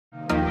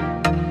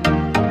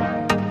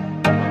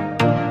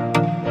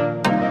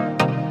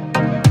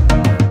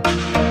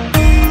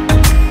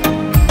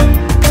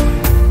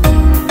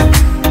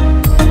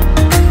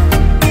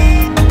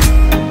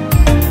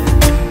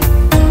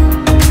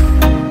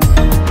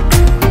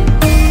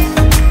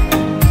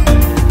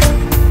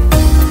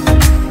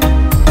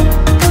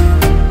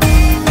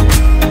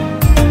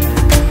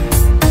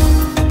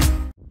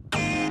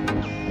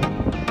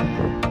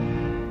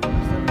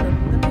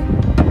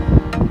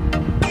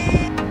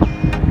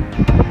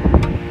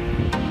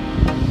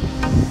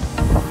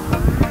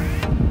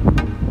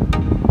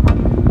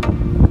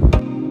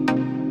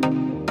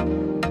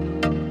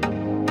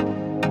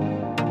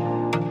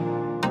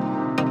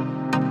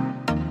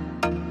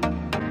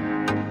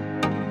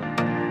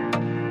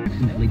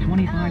approximately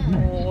 25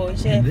 minutes.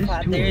 Hoje And é this tour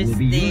Father's will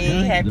be your Day,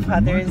 guide to Happy the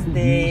Father's remarkable views and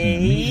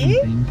Day.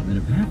 amazing things that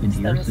have happened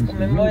here Estamos since the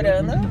road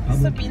comemorando, opened to the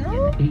public subindo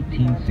in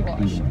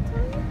 1861.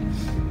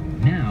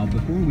 Now,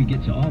 before we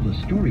get to all the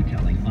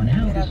storytelling on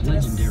how this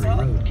legendary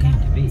road came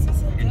to be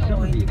and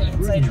some of the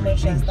extraordinary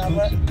things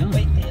folks have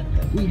done,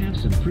 we have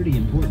some pretty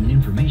important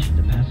information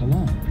to pass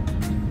along.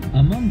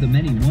 Among the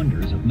many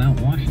wonders of Mount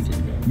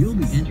Washington, you'll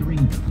be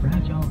entering the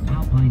fragile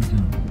alpine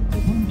zone,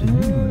 home to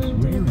numerous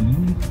rare and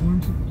unique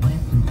forms of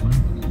plants and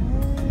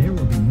flowers. There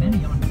will be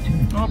many opportunities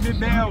to stop your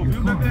car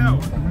and walk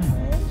around,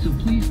 so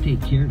please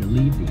take care to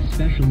leave these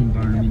special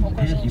environments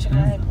as you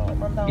found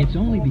them. It's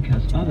only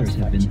because others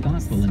have been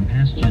thoughtful in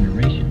past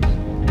generations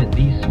that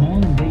these small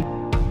invasive